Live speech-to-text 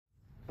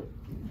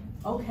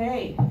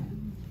Okay.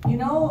 You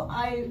know,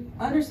 I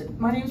understand.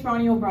 My name is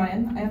Ronnie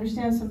O'Brien. I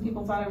understand some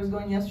people thought I was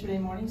going yesterday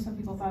morning. Some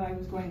people thought I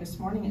was going this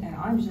morning, and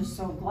I'm just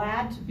so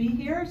glad to be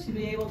here to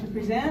be able to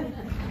present.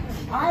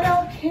 I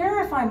don't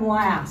care if I'm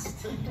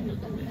last.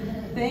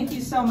 Thank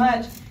you so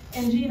much.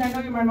 And Jean, I know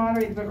you're my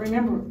moderator, but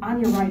remember,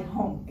 I'm your ride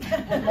home.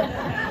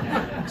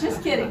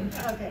 Just kidding.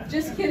 Okay.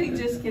 Just kidding.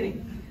 Just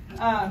kidding.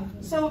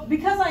 So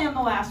because I am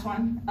the last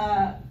one,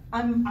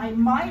 I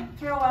might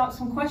throw out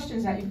some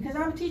questions at you because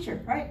I'm a teacher,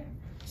 right?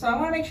 So I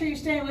want to make sure you're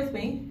staying with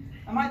me.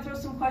 I might throw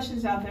some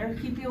questions out there,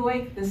 keep you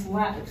awake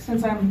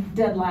since I'm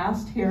dead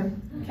last here,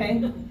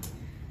 okay?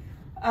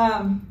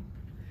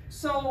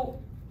 So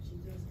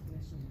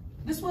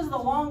this was the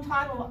long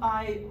title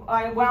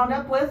I wound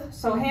up with.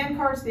 So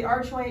Handcarts, the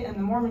Archway, and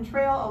the Mormon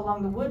Trail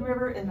along the Wood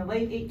River in the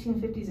late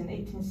 1850s and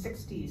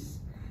 1860s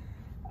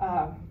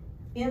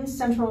in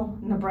central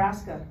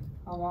Nebraska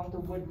along the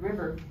Wood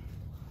River.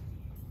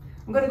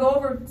 I'm going to go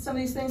over some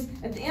of these things.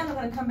 At the end, I'm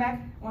going to come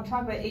back. I want to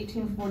talk about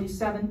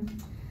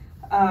 1847.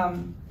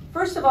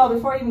 First of all,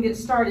 before I even get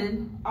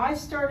started, I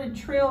started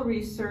trail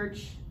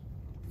research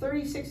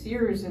 36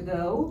 years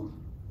ago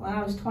when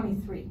I was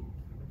 23,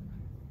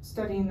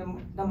 studying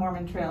the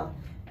Mormon Trail.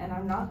 And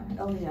I'm not an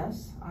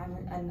LDS.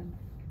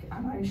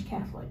 I'm Irish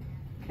Catholic.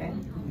 Okay.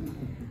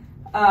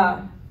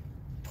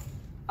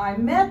 I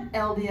met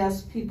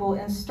LDS people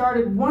and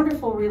started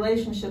wonderful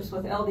relationships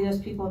with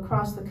LDS people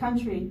across the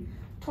country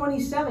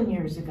 27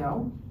 years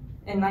ago,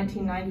 in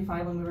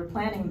 1995, when we were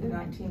planning the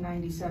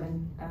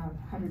 1997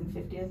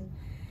 150th.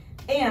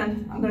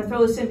 And I'm going to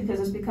throw this in because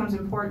this becomes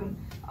important.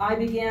 I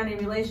began a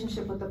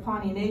relationship with the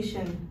Pawnee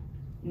Nation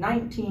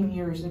 19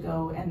 years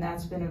ago, and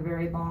that's been a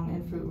very long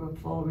and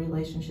fruitful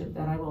relationship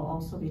that I will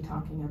also be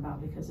talking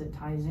about because it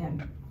ties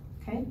in.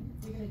 Okay?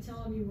 You're going to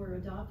tell them you were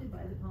adopted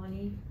by the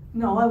Pawnee?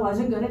 No, I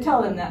wasn't going to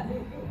tell them that.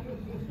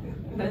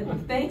 But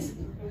thanks.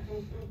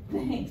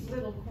 Thanks.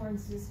 Little corn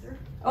sister.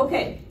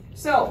 Okay,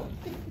 so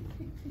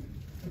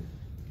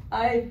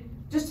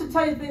just to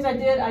tell you the things I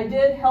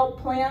did help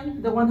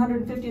plan the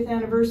 150th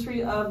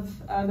anniversary of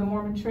the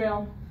Mormon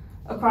Trail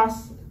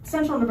across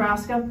central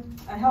Nebraska.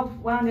 I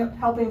wound up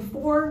helping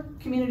 4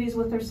 communities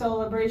with their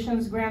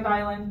celebrations: Grand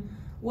Island,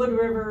 Wood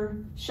River,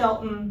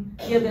 Shelton,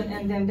 Gibbon,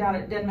 and then down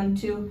at Dedmon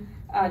too,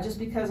 just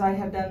because I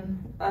had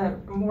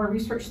done more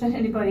research than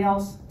anybody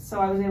else, so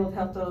I was able to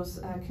help those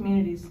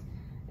communities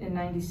in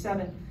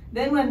 '97.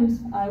 Then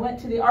when I went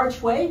to the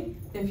Archway,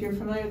 if you're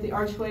familiar with the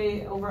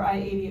Archway over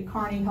I-80 at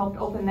Kearney, helped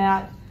open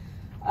that.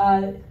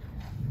 I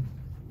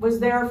was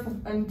there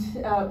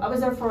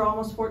for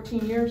almost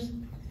 14 years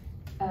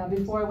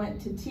before I went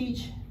to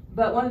teach.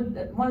 But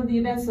one of the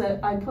events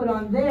that I put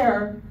on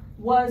there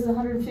was the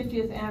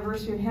 150th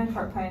anniversary of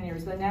Handcart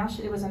Pioneers.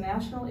 It was a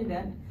national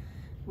event.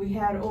 We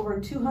had over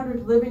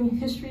 200 living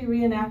history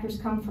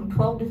reenactors come from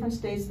 12 different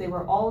states. They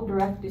were all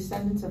direct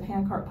descendants of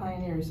Handcart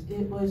Pioneers.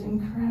 It was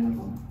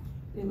incredible.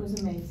 It was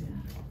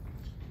amazing.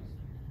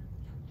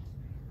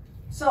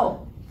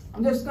 So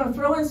I'm just going to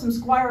throw in some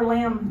Squire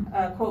Lamb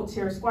quotes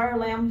here. Squire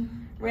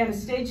Lamb ran a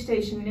stage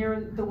station near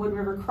the Wood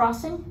River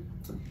crossing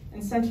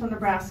in central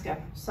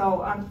Nebraska.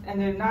 So, and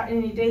they're not in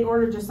any date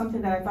order, just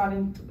something that I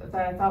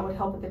thought would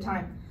help at the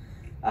time.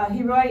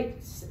 He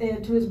writes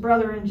to his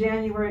brother in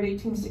January of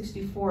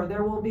 1864,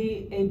 "There will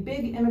be a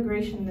big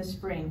immigration this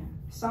spring.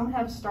 Some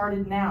have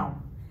started now.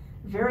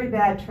 Very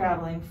bad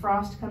traveling,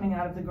 frost coming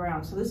out of the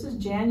ground." So this is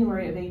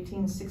January of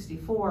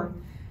 1864,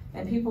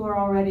 and people are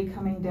already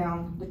coming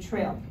down the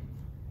trail.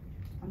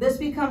 This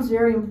becomes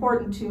very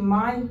important to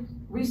my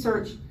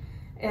research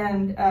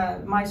and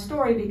my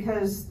story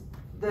because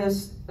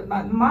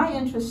my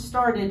interest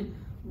started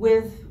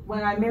with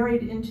when I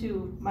married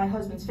into my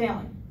husband's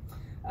family,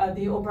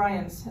 the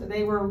O'Briens.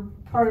 They were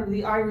part of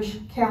the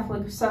Irish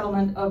Catholic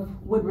settlement of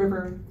Wood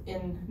River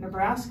in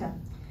Nebraska.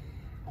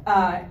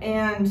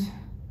 And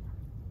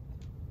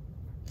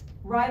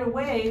right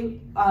away,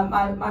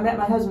 I met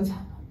my husband's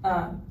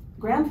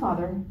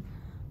grandfather,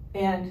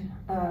 and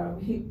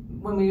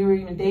when we were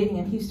even dating,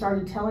 and he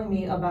started telling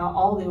me about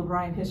all the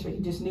O'Brien history.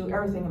 He just knew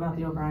everything about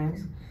the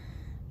O'Briens.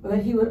 But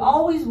he would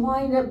always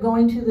wind up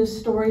going to this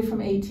story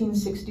from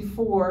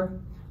 1864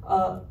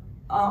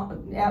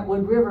 at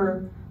Wood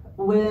River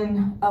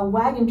when a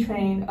wagon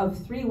train of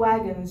 3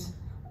 wagons,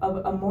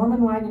 a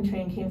Mormon wagon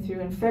train came through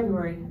in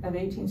February of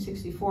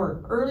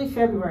 1864, early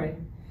February.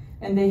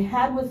 And they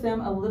had with them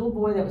a little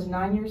boy that was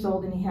 9 years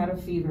old, and he had a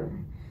fever.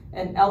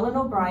 And Ellen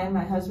O'Brien,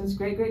 my husband's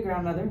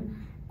great-great-grandmother,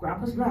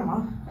 Grandpa's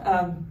grandma,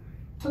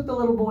 took the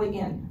little boy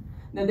in.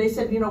 Now they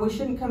said, we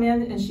shouldn't come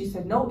in. And she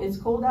said, "No, it's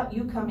cold out.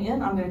 You come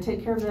in. I'm going to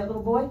take care of that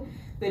little boy."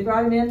 They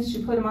brought him in.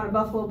 She put him on a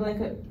buffalo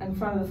blanket in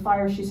front of the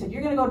fire. She said,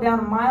 "You're going to go down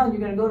a mile, and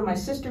you're going to go to my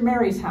sister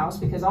Mary's house,"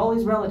 because all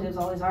these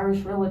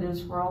Irish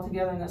relatives were all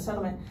together in that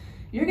settlement.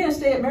 "You're going to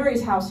stay at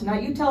Mary's house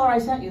tonight. You tell her I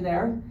sent you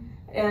there,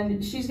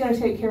 and she's going to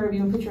take care of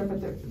you and put you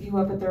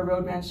up at their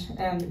road bench,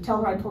 and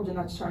tell her I told you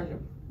not to charge her.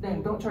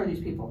 Then don't charge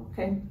these people,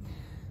 okay?"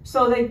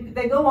 So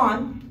they go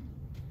on.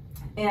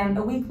 And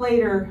a week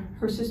later,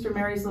 her sister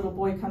Mary's little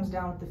boy comes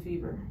down with the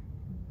fever.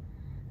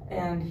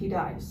 and he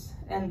dies.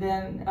 And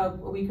then a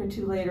week or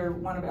two later,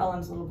 one of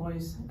Ellen's little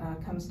boys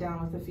comes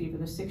down with a fever,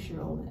 the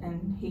 6-year-old,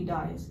 and he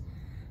dies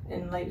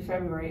in late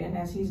February. And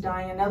as he's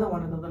dying, another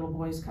one of the little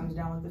boys comes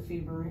down with the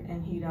fever,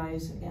 and he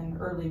dies in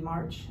early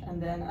March.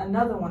 And then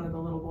another one of the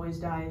little boys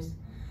dies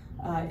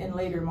in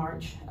later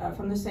March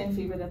from the same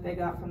fever that they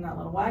got from that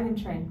little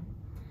wagon train.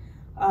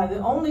 The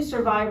only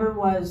survivor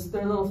was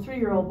their little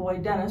 3-year-old boy,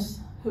 Dennis,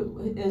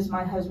 who is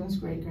my husband's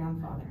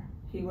great-grandfather.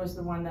 He was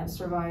the one that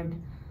survived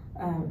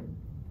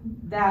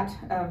that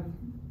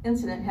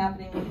incident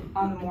happening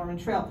on the Mormon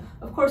Trail.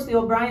 Of course, the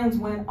O'Briens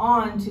went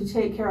on to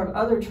take care of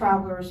other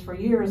travelers for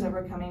years that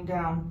were coming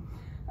down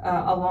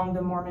along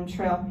the Mormon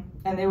Trail,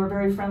 and they were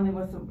very friendly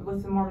with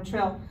the Mormon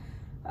Trail.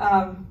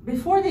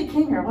 Before they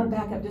came here, I want to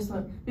back up just a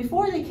little.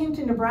 Before they came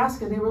to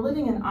Nebraska, they were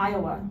living in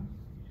Iowa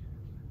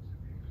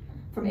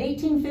from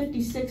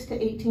 1856 to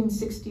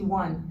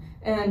 1861,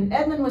 and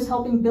Edmund was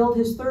helping build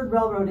his 3rd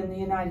railroad in the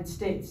United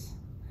States.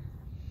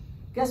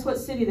 Guess what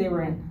city they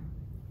were in?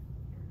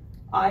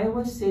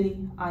 Iowa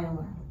City,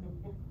 Iowa.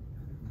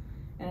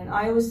 And in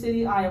Iowa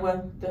City,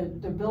 Iowa,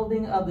 the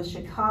building of the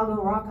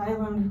Chicago Rock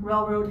Island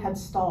Railroad had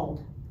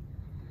stalled.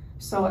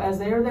 So as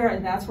they are there,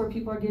 and that's where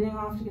people are getting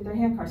off to get their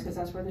handcarts, because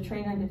that's where the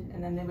train ended,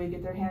 and then they would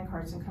get their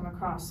handcarts and come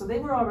across. So they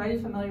were already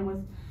familiar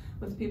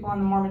with people on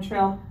the Mormon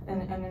Trail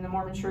and in the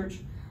Mormon Church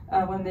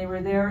when they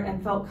were there,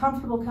 and felt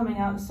comfortable coming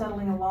out and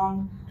settling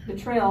along the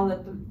trail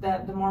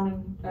that the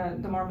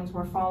Mormons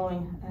were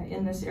following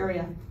in this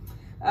area.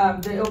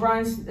 The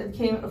O'Briens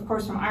came, of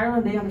course, from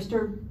Ireland. They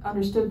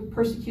understood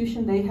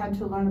persecution. They had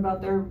to learn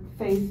about their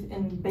faith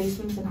in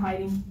basements and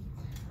hiding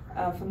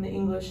from the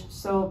English.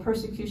 So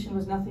persecution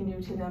was nothing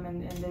new to them,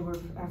 and they were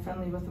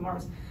friendly with the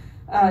Mormons.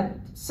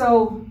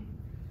 So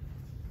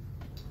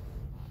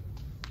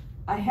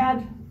I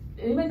had,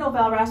 anybody know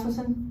Val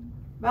Rasmussen?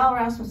 Val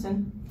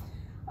Rasmussen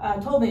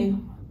told me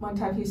one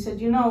time, he said,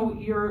 you know,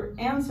 your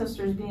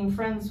ancestors being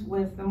friends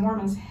with the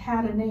Mormons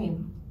had a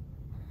name.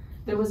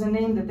 There was a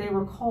name that they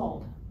were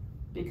called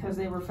because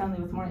they were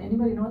friendly with Mormons.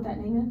 Anybody know what that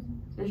name is?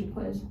 There's your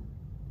quiz.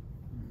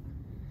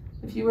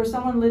 If you were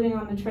someone living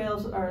on the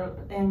trails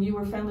and you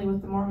were friendly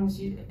with the Mormons,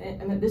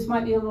 and this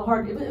might be a little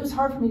hard, it was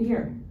hard for me to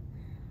hear.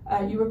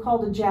 You were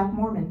called a Jack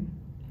Mormon.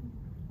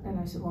 And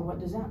I said, well, what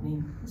does that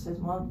mean? It says,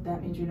 well,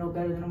 that means you know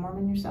better than a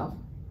Mormon yourself.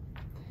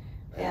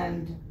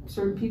 And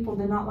certain people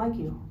did not like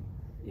you.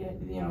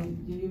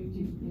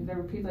 There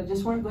were people that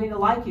just weren't going to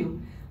like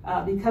you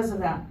because of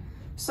that.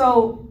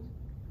 So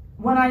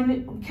when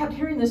I kept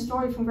hearing this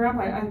story from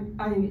Grandpa, and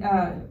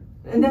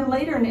then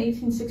later in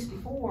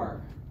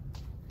 1864,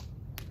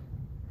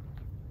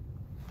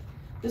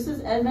 this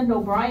is Edmund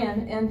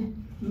O'Brien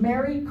and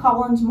Mary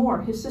Collins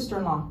Moore, his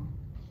sister-in-law.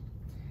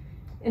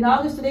 In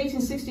August of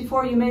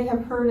 1864, you may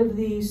have heard of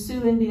the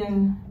Sioux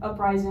Indian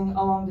uprising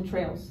along the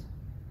trails.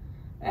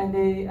 And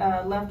they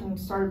left and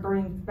started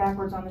burning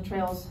backwards on the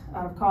trails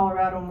out of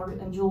Colorado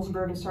and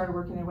Julesburg, and started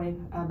working their way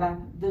back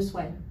this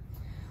way.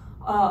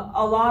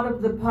 A lot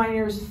of the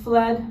pioneers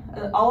fled.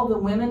 All of the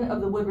women of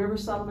the Wood River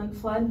settlement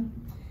fled,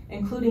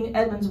 including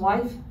Edmund's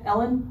wife,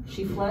 Ellen.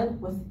 She fled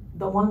with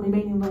the one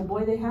remaining little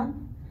boy they had.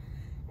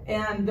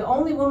 And the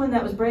only woman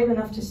that was brave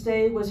enough to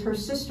stay was her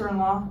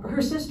sister-in-law, or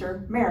her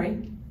sister,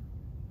 Mary.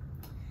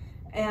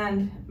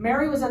 And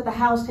Mary was at the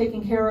house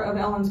taking care of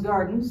Ellen's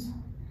gardens.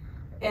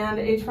 And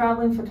a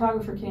traveling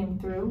photographer came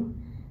through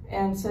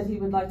and said he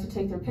would like to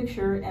take their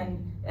picture,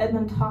 and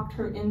Edmund talked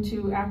her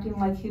into acting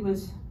like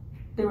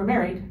they were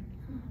married,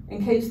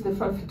 in case the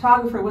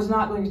photographer was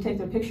not going to take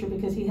their picture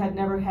because he had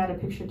never had a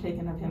picture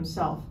taken of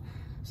himself.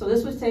 So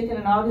this was taken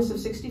in August of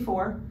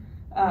 '64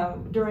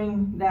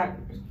 during that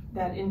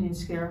Indian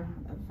scare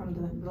from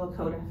the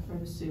Lakota or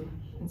the Sioux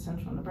in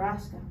central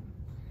Nebraska.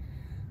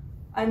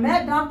 I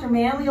met Dr.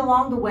 Manley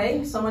along the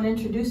way. Someone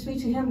introduced me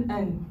to him,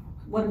 and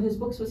one of his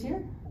books was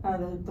here.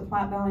 The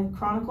Platte Valley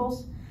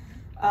Chronicles.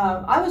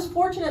 I was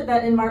fortunate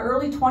that in my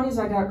early 20s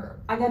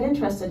I got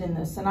interested in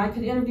this, and I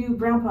could interview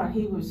Grandpa.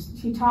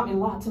 He taught me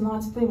lots and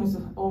lots of things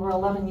over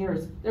 11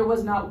 years. There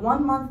was not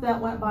one month that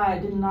went by I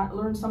did not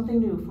learn something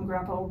new from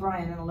Grandpa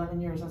O'Brien in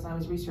 11 years as I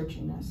was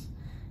researching this.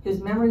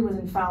 His memory was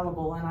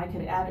infallible, and I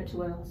could add it to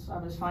what else I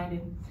was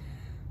finding.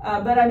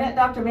 But I met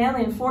Dr.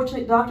 Manley, and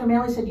fortunately, Dr.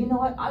 Manley said, you know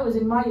what, I was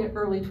in my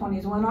early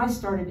 20s when I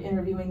started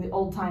interviewing the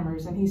old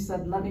timers, and he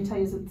said, let me tell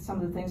you some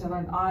of the things I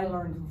learned. I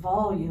learned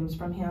volumes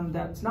from him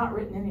that's not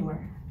written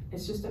anywhere.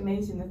 It's just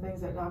amazing the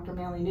things that Dr.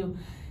 Manley knew.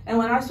 And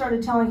when I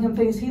started telling him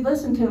things, he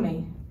listened to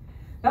me.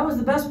 That was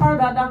the best part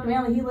about Dr.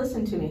 Manley, he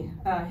listened to me.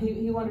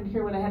 He wanted to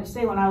hear what I had to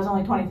say when I was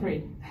only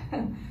 23,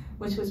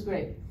 which was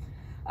great.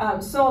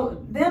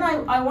 So then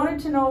I wanted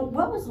to know,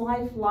 what was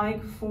life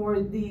like for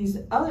these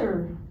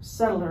other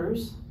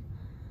settlers,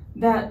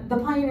 that the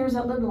pioneers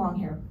that lived along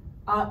here?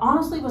 I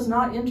honestly was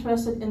not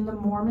interested in the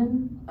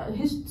Mormon,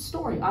 his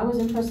story. I was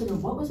interested in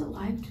what was it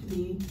like to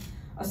be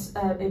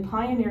a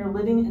pioneer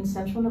living in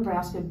central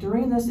Nebraska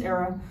during this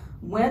era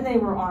when they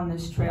were on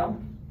this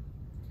trail.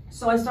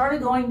 So I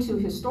started going to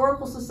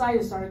historical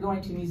societies, started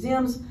going to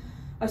museums.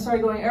 I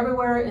started going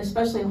everywhere,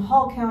 especially in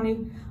Hall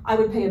County. I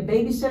would pay a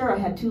babysitter. I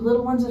had 2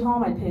 little ones at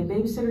home. I'd pay a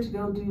babysitter to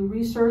go do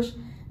research.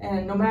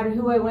 And no matter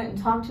who I went and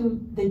talked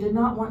to, they did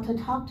not want to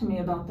talk to me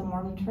about the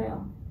Mormon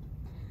Trail.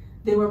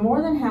 They were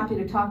more than happy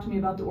to talk to me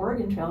about the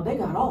Oregon Trail. They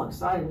got all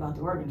excited about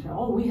the Oregon Trail.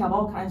 Oh, we have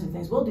all kinds of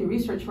things. We'll do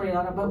research for you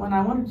on it. But when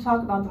I wanted to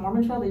talk about the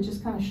Mormon Trail, they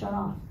just kind of shut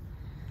off.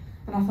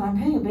 And I thought, I'm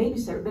paying a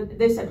babysitter. But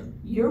they said,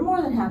 you're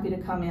more than happy to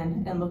come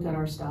in and look at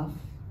our stuff.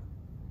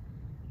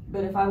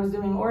 But if I was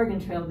doing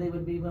Oregon Trail, they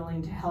would be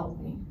willing to help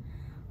me.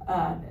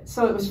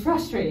 So it was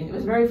frustrating. It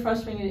was very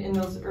frustrating in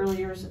those early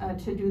years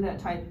to do that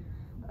type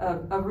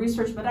of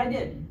research, but I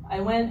did. I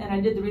went and I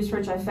did the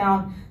research. I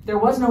found there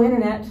was no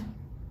internet.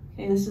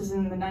 Okay, this is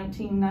in the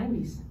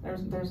 1990s.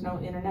 There's no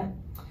internet.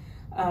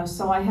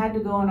 So I had to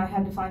go and I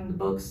had to find the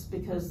books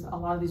because a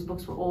lot of these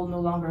books were old,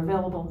 no longer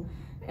available.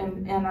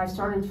 And I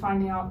started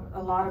finding out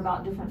a lot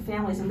about different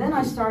families. And then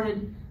I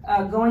started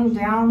going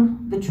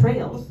down the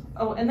trails.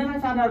 Oh, and then I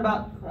found out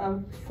about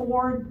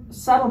 4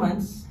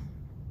 settlements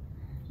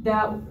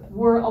that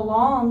were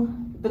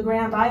along the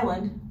Grand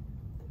Island,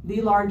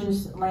 the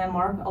largest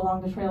landmark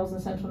along the trails in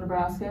central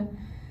Nebraska.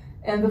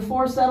 And the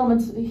 4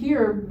 settlements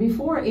here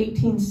before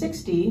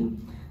 1860,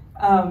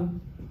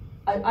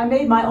 I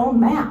made my own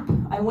map.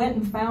 I went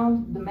and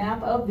found the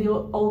map of the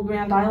old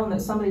Grand Island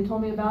that somebody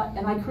told me about,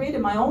 and I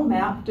created my own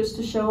map just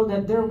to show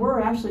that there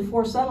were actually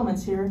 4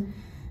 settlements here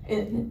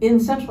in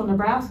central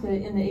Nebraska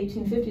in the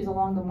 1850s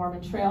along the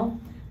Mormon Trail.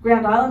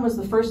 Grand Island was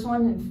the first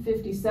one in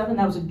 57.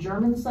 That was a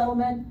German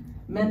settlement.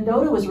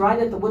 Mendota was right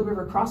at the Wood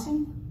River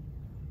crossing.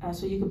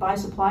 So you could buy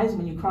supplies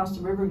when you crossed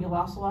the river and you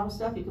lost a lot of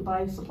stuff. You could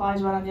buy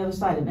supplies right on the other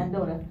side of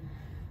Mendota.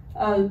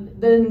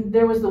 Then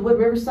there was the Wood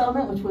River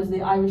settlement, which was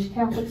the Irish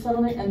Catholic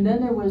settlement. And then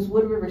there was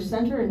Wood River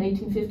Center in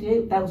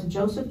 1858. That was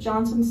Joseph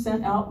Johnson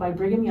sent out by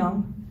Brigham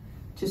Young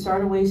to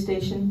start a way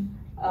station,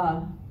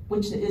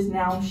 which is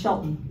now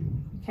Shelton.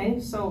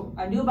 Okay, so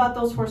I knew about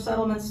those 4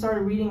 settlements,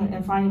 started reading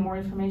and finding more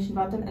information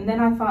about them. And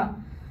then I thought,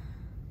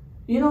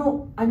 you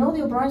know, I know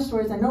the O'Brien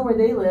stories, I know where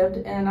they lived,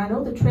 and I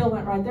know the trail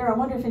went right there. I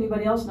wonder if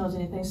anybody else knows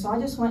anything. So I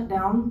just went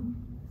down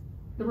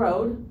the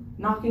road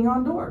knocking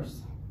on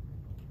doors.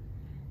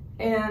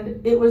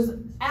 And it was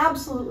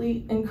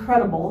absolutely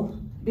incredible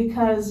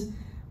because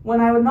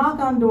when I would knock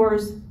on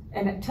doors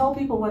and tell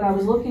people what I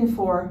was looking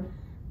for,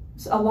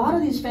 a lot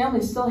of these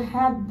families still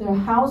had their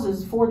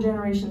houses 4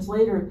 generations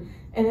later.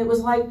 And it was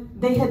like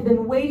they had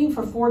been waiting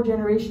for 4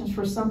 generations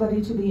for somebody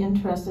to be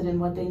interested in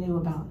what they knew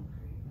about.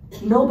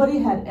 Nobody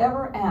had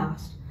ever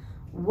asked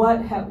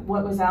what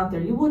was out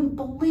there. You wouldn't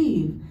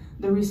believe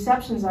the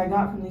receptions I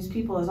got from these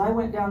people as I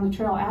went down the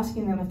trail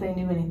asking them if they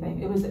knew anything.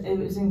 It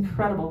was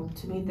incredible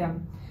to meet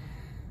them.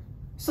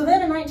 So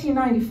then in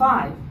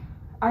 1995,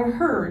 I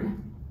heard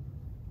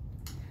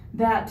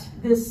that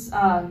this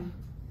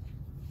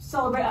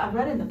celebration, I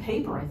read in the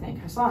paper, I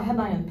think. I saw a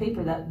headline in the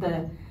paper that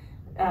the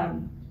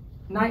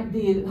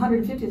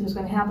 150th was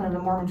going to happen on the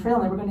Mormon Trail,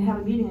 and they were going to have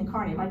a meeting in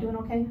Kearney. Am I doing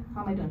okay?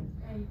 How am I doing?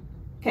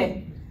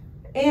 Okay.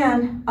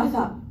 And I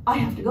thought, I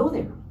have to go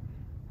there.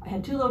 I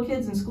had 2 little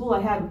kids in school.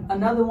 I had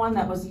another one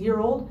that was a year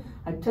old.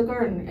 I took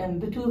her, and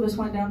the 2 of us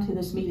went down to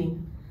this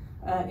meeting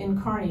in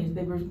Kearney.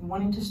 They were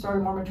wanting to start a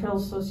Mormon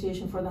Trails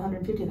Association for the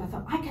 150th. I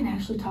thought, I can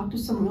actually talk to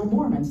some real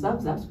Mormons. That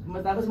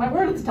was my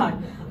word at the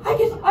time.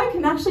 I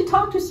can actually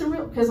talk to some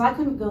real, because I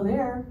couldn't go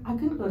there. I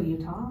couldn't go to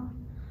Utah.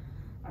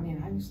 I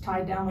mean, I was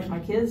tied down with my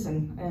kids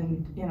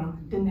and you know,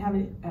 didn't have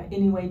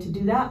any way to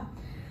do that.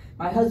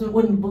 My husband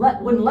wouldn't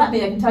let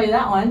me, I can tell you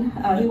that one.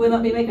 He wouldn't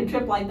let me make a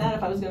trip like that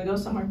if I was going to go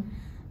somewhere.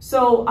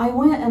 So I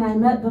went and I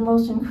met the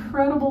most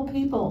incredible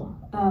people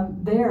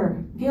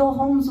there. Gail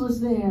Holmes was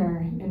there,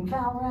 and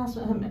Val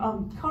Rasmussen,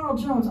 Carl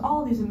Jones,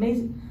 all these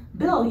amazing.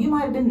 Bill, you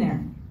might have been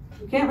there.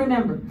 Can't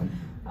remember.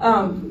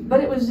 But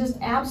it was just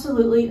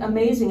absolutely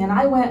amazing. And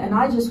I went and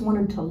I just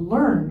wanted to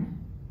learn.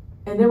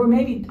 And there were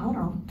maybe, I don't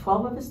know,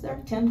 12 of us there,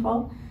 10,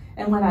 12.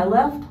 And when I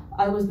left,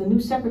 I was the new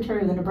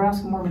secretary of the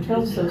Nebraska Mormon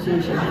Trails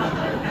Association.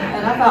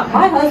 And I thought,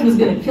 my husband's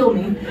going to kill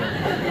me.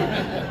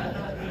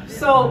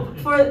 So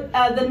for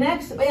the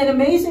next, and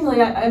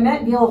amazingly, I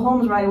met Gail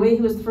Holmes right away.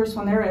 He was the first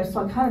one there.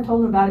 So I kind of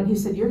told him about it. He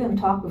said, you're going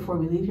to talk before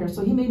we leave here.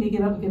 So he made me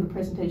get up and give a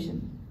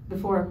presentation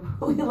before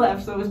we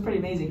left. So it was pretty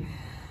amazing.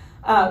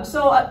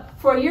 So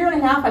for a year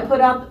and a half, I put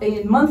out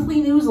a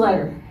monthly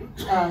newsletter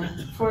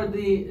for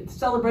the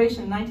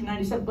celebration in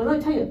 1997. But let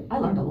me tell you, I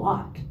learned a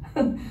lot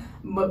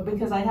but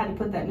because I had to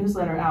put that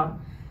newsletter out.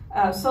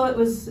 So it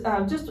was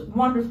just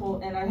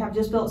wonderful, and I have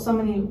just built so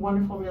many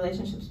wonderful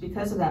relationships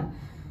because of that.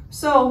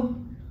 So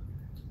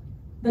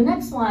the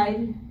next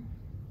slide,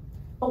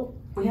 oh,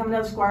 we have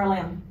another Squire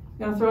Lamb. I'm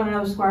going to throw in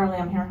another Squire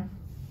Lamb here.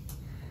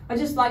 I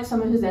just like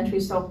some of his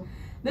entries. So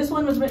this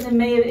one was written in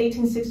May of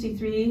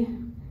 1863.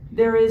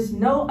 There is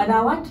no, and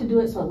I like to do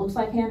it so it looks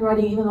like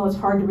handwriting, even though it's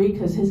hard to read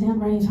because his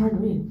handwriting is hard to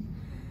read.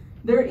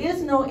 There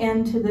is no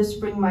end to this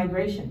spring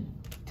migration.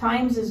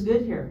 Times is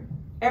good here.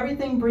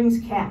 Everything brings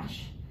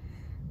cash.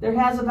 There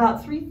has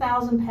about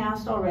 3,000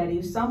 passed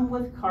already, some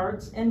with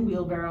carts and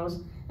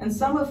wheelbarrows, and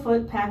some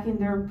afoot packing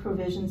their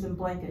provisions and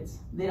blankets.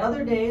 The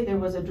other day there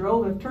was a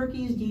drove of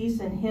turkeys,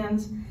 geese, and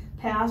hens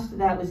passed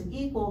that was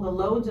equal the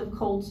loads of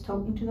colts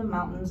toting to the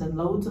mountains and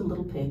loads of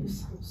little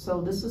pigs.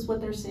 So this is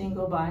what they're seeing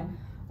go by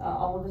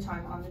all of the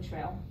time on the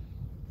trail.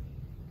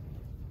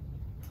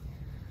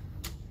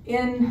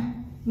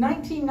 In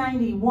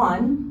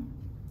 1991,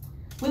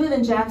 we live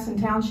in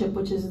Jackson Township,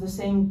 which is the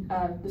same,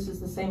 this is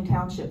the same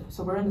township.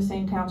 So we're in the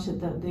same township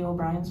that the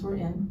O'Briens were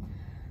in.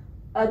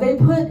 They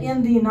put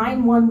in the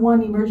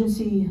 911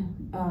 emergency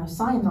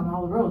signs on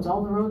all the roads.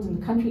 All the roads in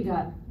the country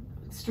got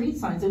street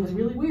signs. It was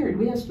really weird.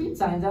 We have street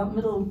signs out in the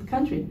middle of the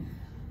country.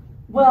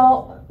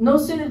 Well, no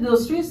sooner did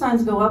those street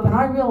signs go up, and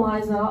I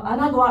realized that, and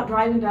I go out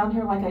driving down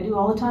here like I do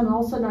all the time, and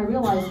all of a sudden I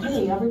realized,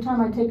 hey, every time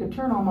I take a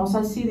turn almost,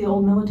 I see the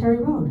old military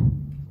road.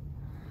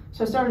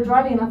 So I started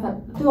driving, and I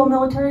thought, the old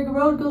military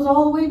road goes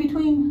all the way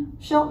between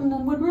Shelton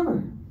and Wood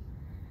River.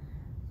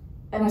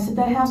 And I said,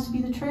 that has to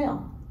be the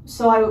trail.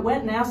 So I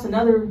went and asked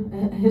another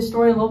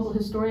historian, local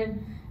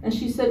historian, and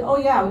she said, oh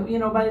yeah, you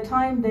know, by the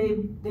time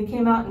they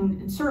came out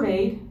and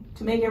surveyed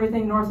to make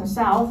everything north and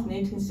south in the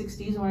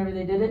 1860s, whenever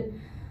they did it,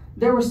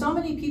 there were so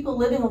many people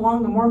living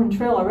along the Mormon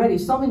Trail already,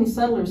 so many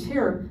settlers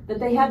here, that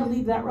they had to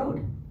leave that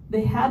road.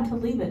 They had to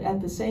leave it at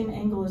the same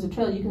angle as the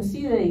trail. You can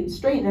see they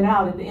straightened it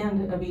out at the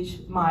end of each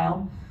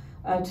mile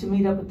to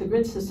meet up with the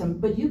grid system.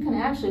 But you can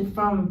actually,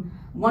 from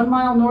 1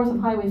 mile north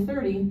of Highway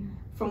 30,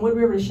 from Wood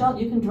River to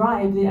Shelton, you can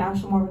drive the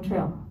actual Mormon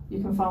Trail.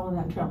 You can follow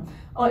that trail.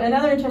 Oh,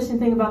 another interesting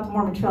thing about the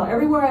Mormon Trail,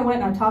 everywhere I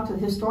went and I talked to the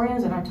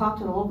historians and I talked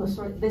to the local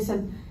historians, they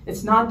said,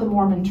 it's not the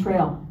Mormon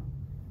Trail.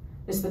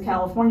 It's the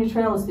California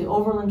Trail, it's the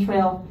Overland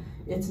Trail,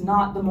 it's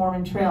not the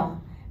Mormon Trail.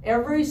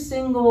 Every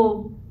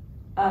single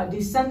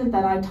descendant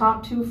that I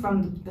talked to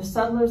from the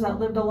settlers that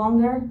lived along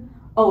there,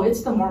 oh,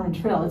 it's the Mormon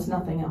Trail, it's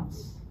nothing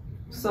else.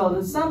 So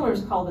the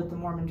settlers called it the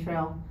Mormon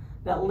Trail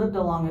that lived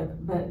along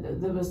it, but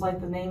it was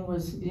like the name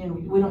was, you know,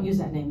 we don't use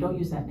that name, don't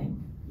use that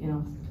name, you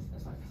know.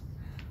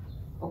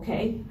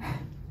 Okay,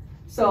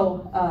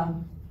 so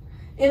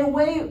in a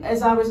way,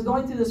 as I was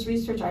going through this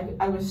research,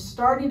 I was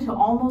starting to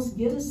almost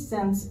get a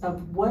sense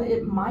of what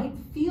it might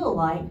feel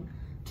like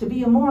to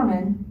be a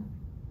Mormon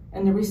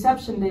and the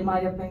reception they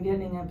might have been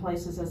getting in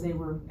places as they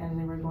were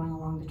going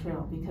along the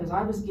trail, because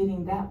I was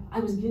getting that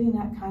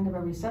kind of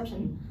a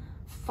reception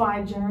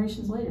 5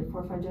 generations later,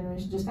 4 or 5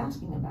 generations, just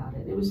asking about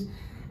it. It was,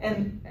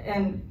 and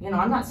you know,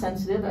 I'm not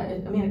sensitive. I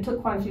mean, it took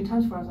quite a few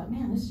times where I was like,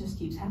 man, this just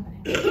keeps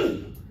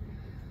happening.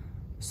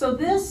 So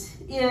this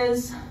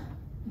is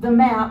the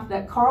map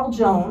that Carl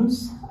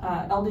Jones,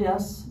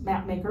 LDS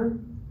map maker,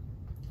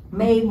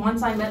 made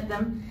once I met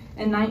them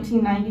in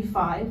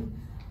 1995.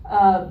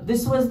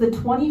 This was the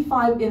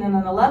 25 in an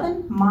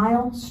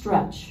 11-mile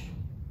stretch,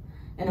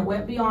 and it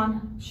went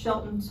beyond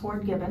Shelton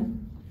toward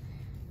Gibbon.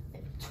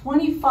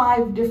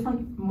 25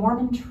 different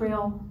Mormon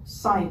Trail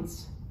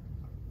sites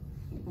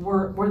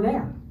were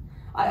there.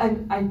 I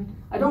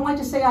don't like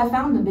to say I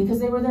found them because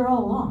they were there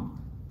all along.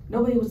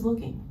 Nobody was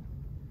looking.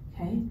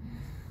 Okay,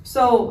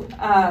 so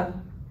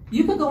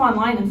you can go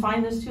online and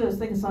find this too. I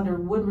think it's under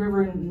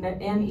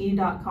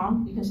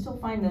woodriverne.com. You can still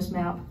find this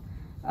map,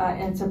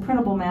 and it's a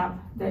printable map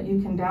that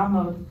you can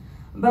download.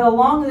 But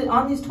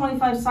on these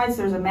 25 sites,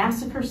 there's a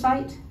massacre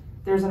site.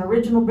 There's an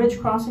original bridge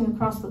crossing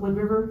across the Wood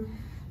River.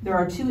 There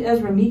are 2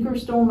 Ezra Meeker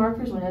stone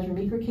markers when Ezra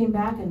Meeker came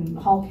back and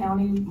Hall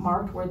County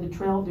marked where the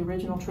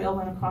original trail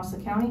went across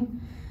the county.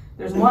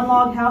 There's 1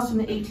 log house from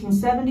the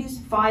 1870s,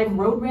 5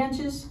 road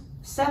ranches,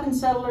 7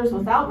 settlers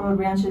without road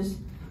ranches,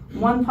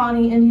 1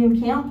 Pawnee Indian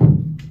camp,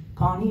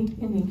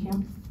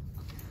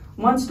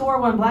 1 store,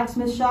 1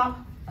 blacksmith shop,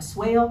 a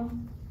swale,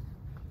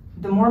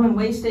 the Mormon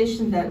way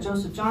station that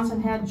Joseph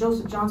Johnson had.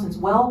 Joseph Johnson's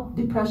well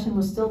depression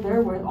was still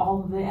there where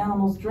all of the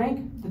animals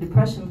drank. The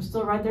depression was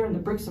still right there in the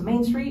bricks of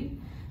Main Street.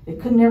 They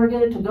could never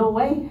get it to go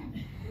away.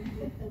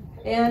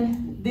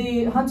 And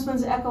the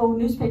Huntsman's Echo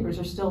newspapers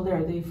are still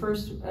there, the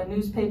first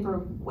newspaper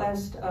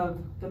west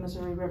of the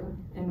Missouri River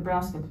in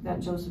Nebraska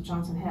that Joseph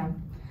Johnson had.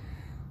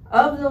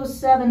 Of those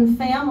 7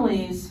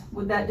 families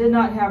that did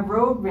not have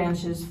road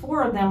ranches,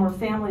 4 of them were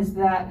families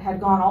that had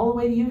gone all the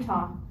way to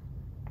Utah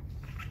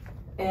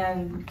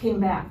and came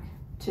back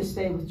to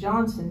stay with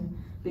Johnson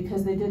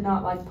because they did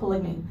not like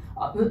polygamy.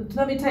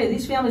 Let me tell you,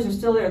 these families are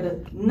still there.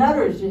 The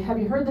Nutters, have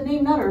you heard the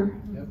name Nutter?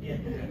 Yep.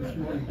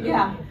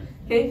 Yeah,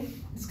 okay.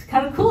 It's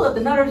kind of cool that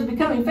the Nutters are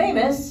becoming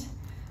famous.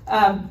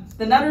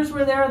 The Nutters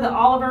were there, the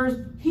Olivers,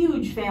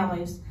 huge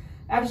families.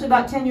 Actually,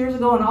 about 10 years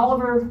ago, an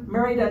Oliver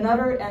married a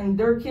Nutter, and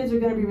their kids are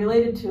going to be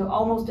related to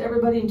almost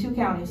everybody in 2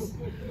 counties.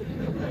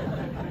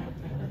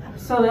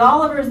 So the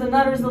Olivers, the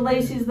Nutters, the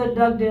Lacey's, the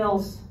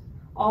Dugdales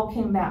all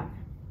came back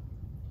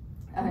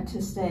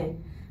to stay.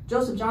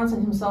 Joseph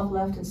Johnson himself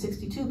left in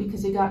 '62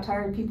 because he got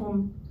tired of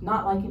people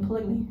not liking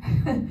polygamy.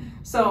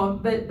 So,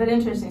 but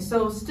interesting.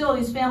 So still,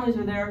 these families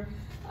are there.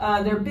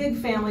 They're big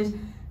families.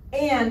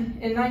 And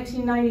in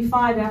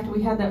 1995, after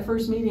we had that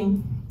first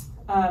meeting,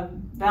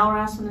 Val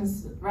Rasmussen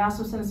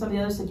and some of the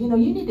others said, you know,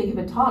 you need to give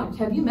a talk.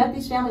 Have you met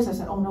these families? I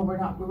said, oh no, we're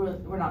not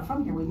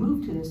from here. We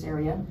moved to this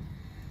area.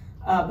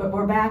 But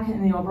we're back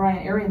in the O'Brien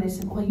area, and they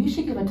said, well, you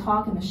should give a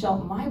talk in the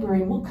Shelton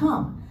Library, and we'll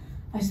come.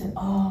 I said,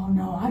 oh,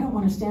 no, I don't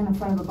want to stand in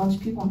front of a bunch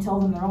of people and tell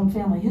them their own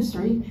family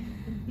history.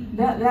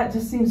 That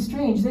just seems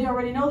strange. They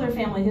already know their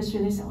family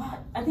history. They said, well,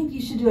 I think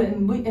you should do it,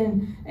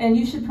 and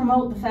you should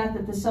promote the fact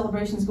that this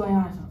celebration is going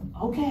on. I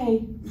thought,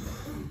 okay.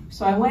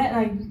 So I went and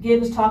I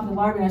gave this talk at the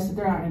library, and I said,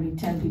 there aren't going to be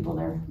 10 people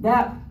there.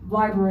 That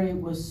library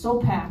was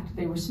so packed.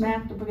 They were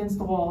smacked up against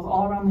the walls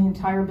all around the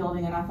entire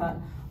building, and I thought,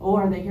 oh,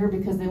 are they here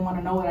because they want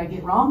to know what I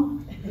get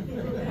wrong?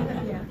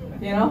 Yeah.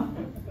 You know?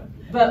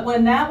 But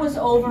when that was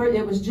over,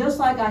 it was just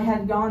like I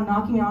had gone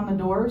knocking on the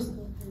doors.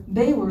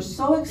 They were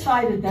so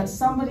excited that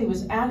somebody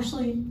was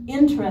actually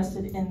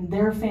interested in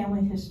their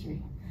family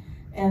history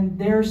and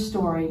their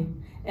story,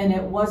 and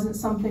it wasn't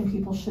something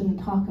people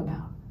shouldn't talk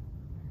about.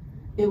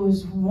 It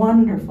was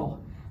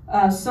wonderful.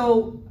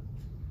 So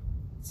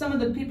some of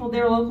the people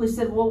there locally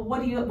said, well,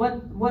 what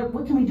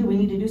can we do? We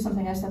need to do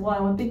something. I said,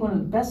 well, I think one of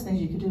the best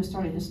things you could do is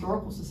start a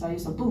historical society.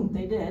 So boom,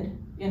 they did.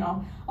 You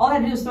know, all I had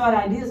to do was throw out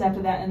ideas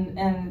after that,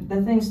 and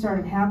the things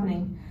started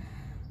happening.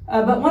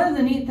 But one of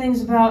the neat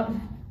things about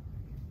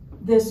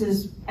this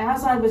is,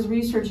 as I was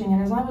researching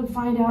and as I would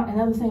find out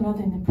another thing,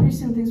 then pretty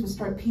soon things would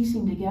start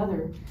piecing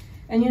together.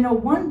 And you know,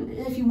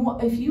 if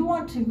you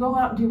want to go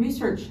out and do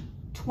research,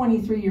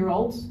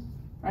 23-year-olds,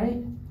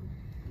 right?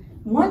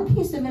 One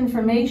piece of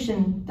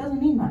information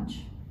doesn't mean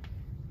much,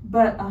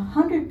 but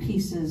 100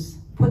 pieces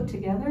put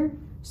together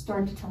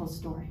start to tell a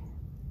story,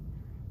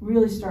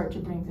 really start to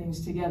bring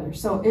things together.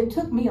 So it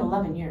took me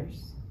 11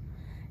 years,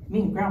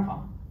 me and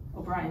Grandpa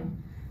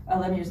O'Brien,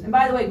 11 years. And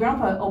by the way,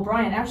 Grandpa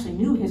O'Brien actually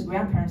knew his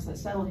grandparents that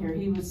settled here.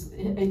 He was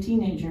a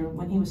teenager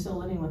when he was still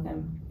living with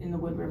them in the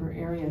Wood River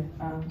area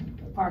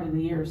part of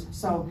the years.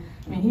 So,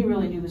 I mean, he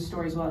really knew the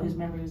stories well. His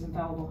memory was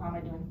infallible. How am I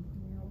doing?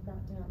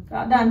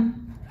 Got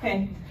done.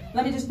 Okay.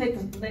 Let me just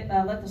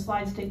let the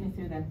slides take me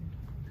through then.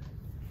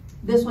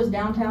 This was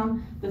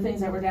downtown, the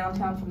things that were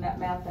downtown from that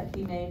map that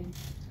he made.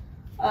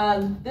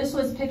 This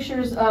was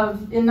pictures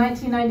of, in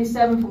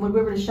 1997, from Wood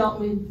River to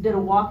Shelton, we did a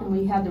walk and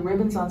we had the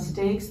ribbons on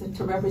stakes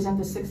to represent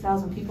the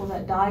 6,000 people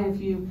that died. If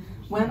you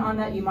went on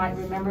that, you might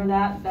remember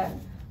that.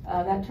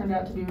 That turned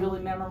out to be really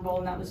memorable,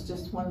 and that was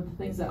just one of the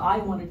things that I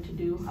wanted to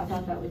do. I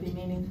thought that would be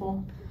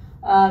meaningful.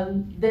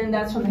 Then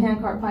that's from the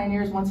Handcart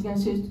Pioneers, once again,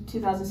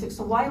 2006.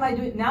 So why am I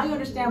doing it? Now you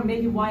understand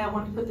maybe why I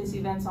want to put these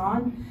events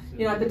on.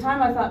 You know, at the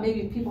time I thought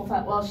maybe people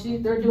thought, well,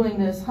 they're doing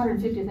this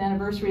 150th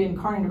anniversary in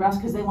Kearney,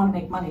 Nebraska because they want to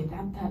make money.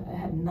 That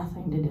had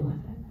nothing to do with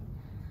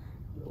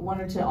it.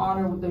 Wanted to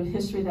honor the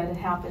history that had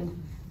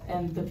happened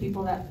and the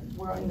people that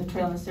were in the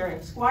trail in this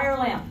area. Squire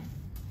Lamb.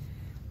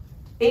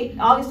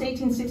 August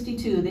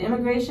 1862, the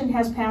immigration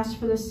has passed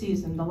for this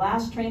season. The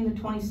last train, the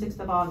 26th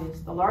of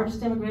August, the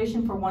largest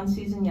immigration for one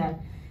season yet.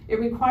 It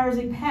requires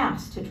a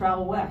pass to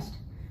travel west.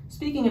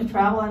 Speaking of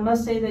travel, I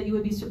must say that you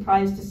would be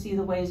surprised to see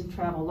the ways of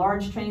travel.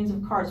 Large trains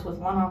of carts with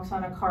one ox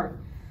on a cart.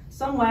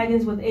 Some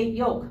wagons with 8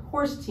 yoke,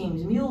 horse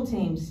teams, mule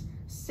teams,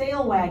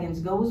 sail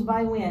wagons goes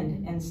by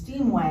wind, and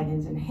steam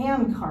wagons and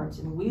hand carts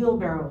and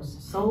wheelbarrows.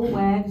 So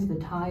wags the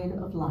tide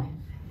of life.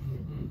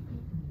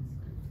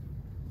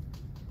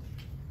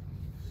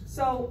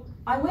 So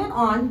I went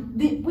on,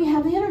 we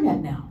have the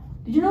internet now.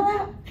 Did you know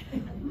that?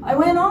 I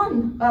went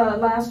on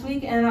last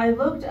week and I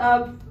looked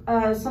up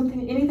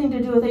anything to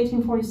do with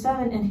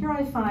 1847, and here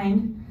I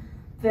find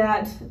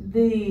that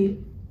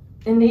in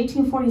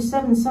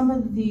 1847, some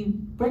of the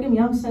Brigham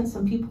Young sent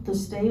some people to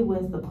stay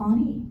with the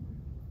Pawnee.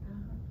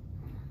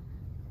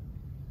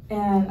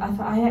 And I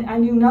thought, I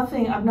knew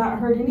nothing, I've not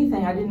heard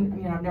anything,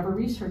 I've never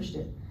researched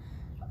it.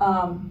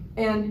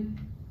 And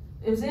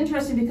it was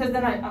interesting because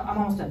then I'm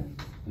almost done.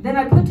 Then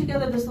I put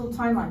together this little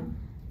timeline.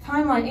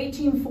 Timeline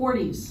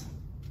 1840s.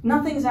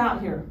 Nothing's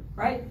out here,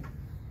 right?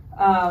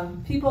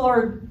 People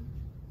are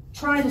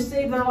trying to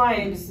save their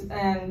lives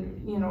and,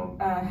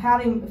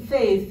 having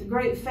faith,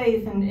 great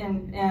faith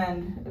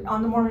and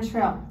on the Mormon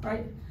trail,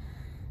 right?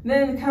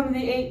 Then come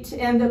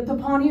the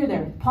Pawnee are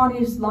there.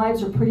 Pawnee's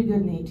lives are pretty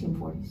good in the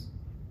 1840s.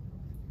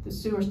 The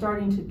Sioux are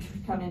starting to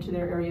come into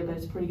their area, but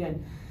it's pretty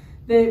good.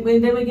 Then we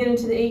get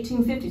into the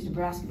 1850s.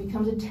 Nebraska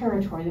becomes a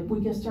territory.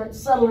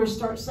 Settlers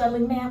start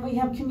settling. Man, we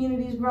have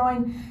communities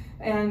growing,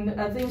 and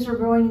things are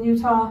growing in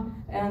Utah,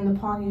 and the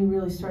Pawnee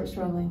really start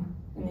struggling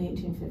in the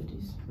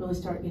 1850s. Really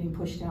start getting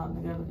pushed out,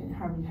 and having a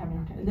hard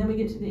time. And then we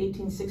get to the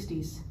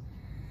 1860s,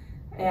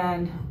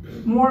 and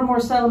more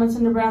settlements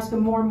in Nebraska,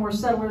 more and more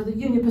settlers. The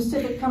Union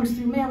Pacific comes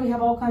through. Man, we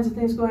have all kinds of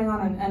things going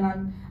on,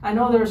 and I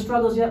know there are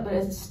struggles yet, but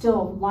it's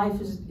still,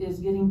 life is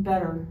getting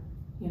better.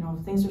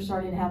 Things are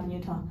starting to happen in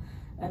Utah.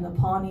 And the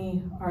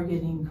Pawnee are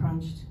getting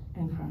crunched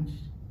and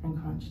crunched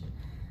and crunched.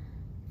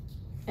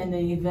 And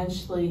they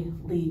eventually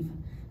leave.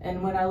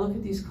 And when I look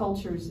at these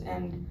cultures,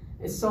 and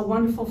it's so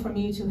wonderful for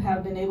me to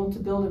have been able to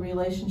build a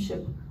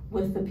relationship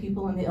with the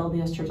people in the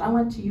LDS Church. I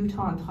went to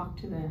Utah and talked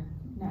to the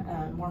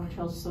Mormon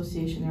Trails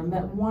Association there,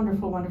 met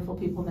wonderful, wonderful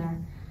people there.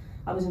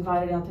 I was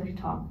invited out there to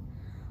talk.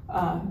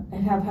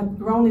 And have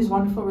grown these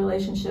wonderful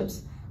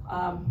relationships.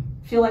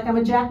 Feel like I'm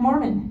a Jack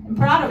Mormon. I'm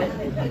proud of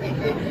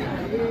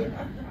it.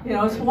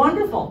 It's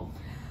wonderful.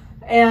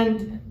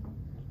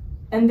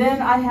 And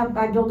then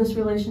I built this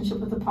relationship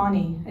with the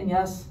Pawnee, and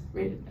yes,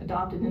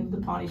 adopted into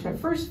the Pawnee tribe.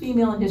 First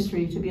female in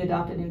history to be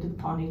adopted into the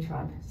Pawnee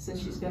tribe,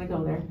 since she's going to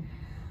go there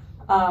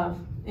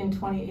in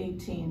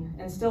 2018.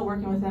 And still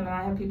working with them, and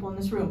I have people in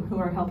this room who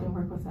are helping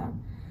work with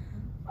them.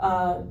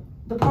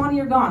 The Pawnee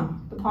are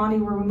gone. The Pawnee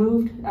were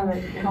removed,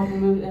 helped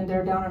removed, and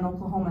they're down in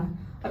Oklahoma.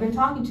 I've been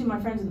talking to my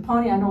friends at the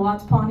Pawnee. I know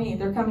lots of Pawnee.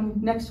 They're coming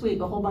next week,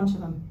 a whole bunch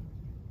of them.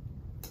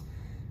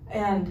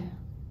 And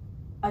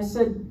I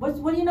said, what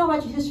do you know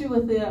about your history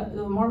with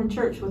the Mormon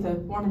church, with the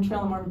Mormon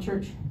Trail and Mormon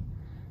church?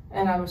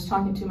 And I was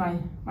talking to my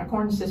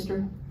corn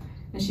sister,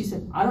 and she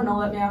said, I don't know,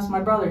 let me ask my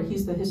brother.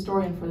 He's the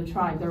historian for the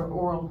tribe. They're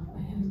oral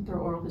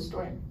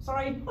historian.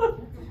 Sorry,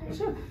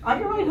 on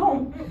your ride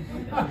home.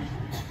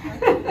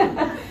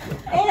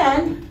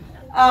 And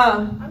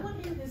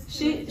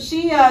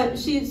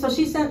so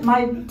she sent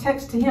my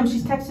text to him.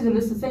 She's texted him,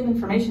 this is the same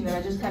information that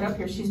I just had up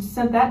here. She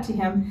sent that to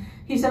him.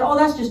 He said, oh,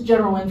 that's just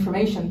general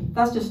information.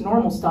 That's just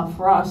normal stuff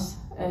for us,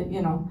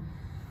 you know.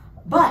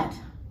 But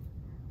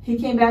he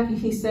came back and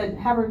he said,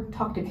 have her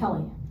talk to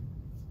Kelly.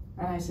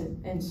 And I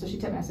said, and so she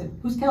texted me, I said,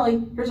 who's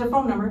Kelly? Here's her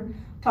phone number.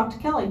 Talk to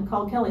Kelly.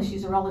 Call Kelly.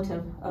 She's a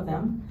relative of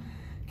them.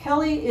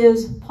 Kelly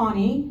is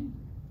Pawnee,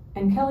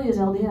 and Kelly is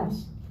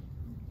LDS.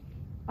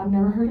 I've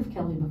never heard of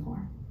Kelly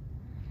before.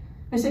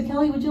 I said,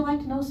 Kelly, would you like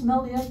to know some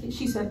LDS?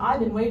 She said, I've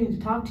been waiting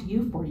to talk to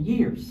you for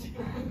years.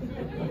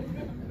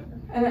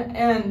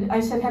 And I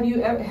said, have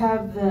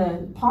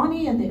the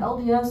Pawnee and the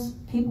LDS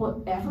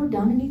people ever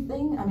done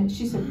anything? I mean,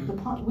 she said,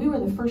 we were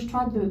the first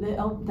tribe that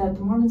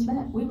the Mormons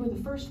met. We were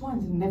the first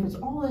ones, and there was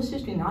all this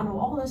history, and I know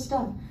all this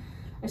stuff.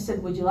 I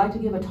said, would you like to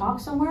give a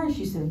talk somewhere? And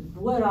she said,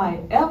 would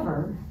I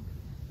ever?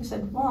 I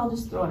said, well, I'll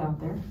just throw it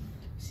out there.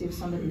 See if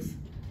somebody's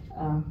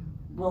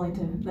willing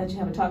to let you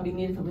have a talk. It'd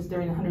be neat if it was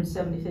during the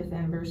 175th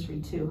anniversary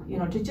too. You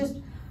know, to just,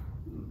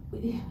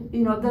 you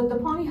know, the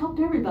Pawnee helped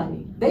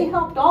everybody. They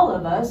helped all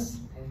of us,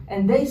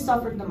 and they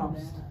suffered the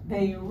most.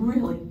 They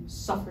really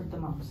suffered the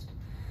most.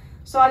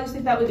 So I just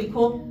think that would be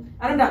cool.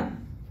 And I'm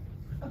done.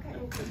 Okay.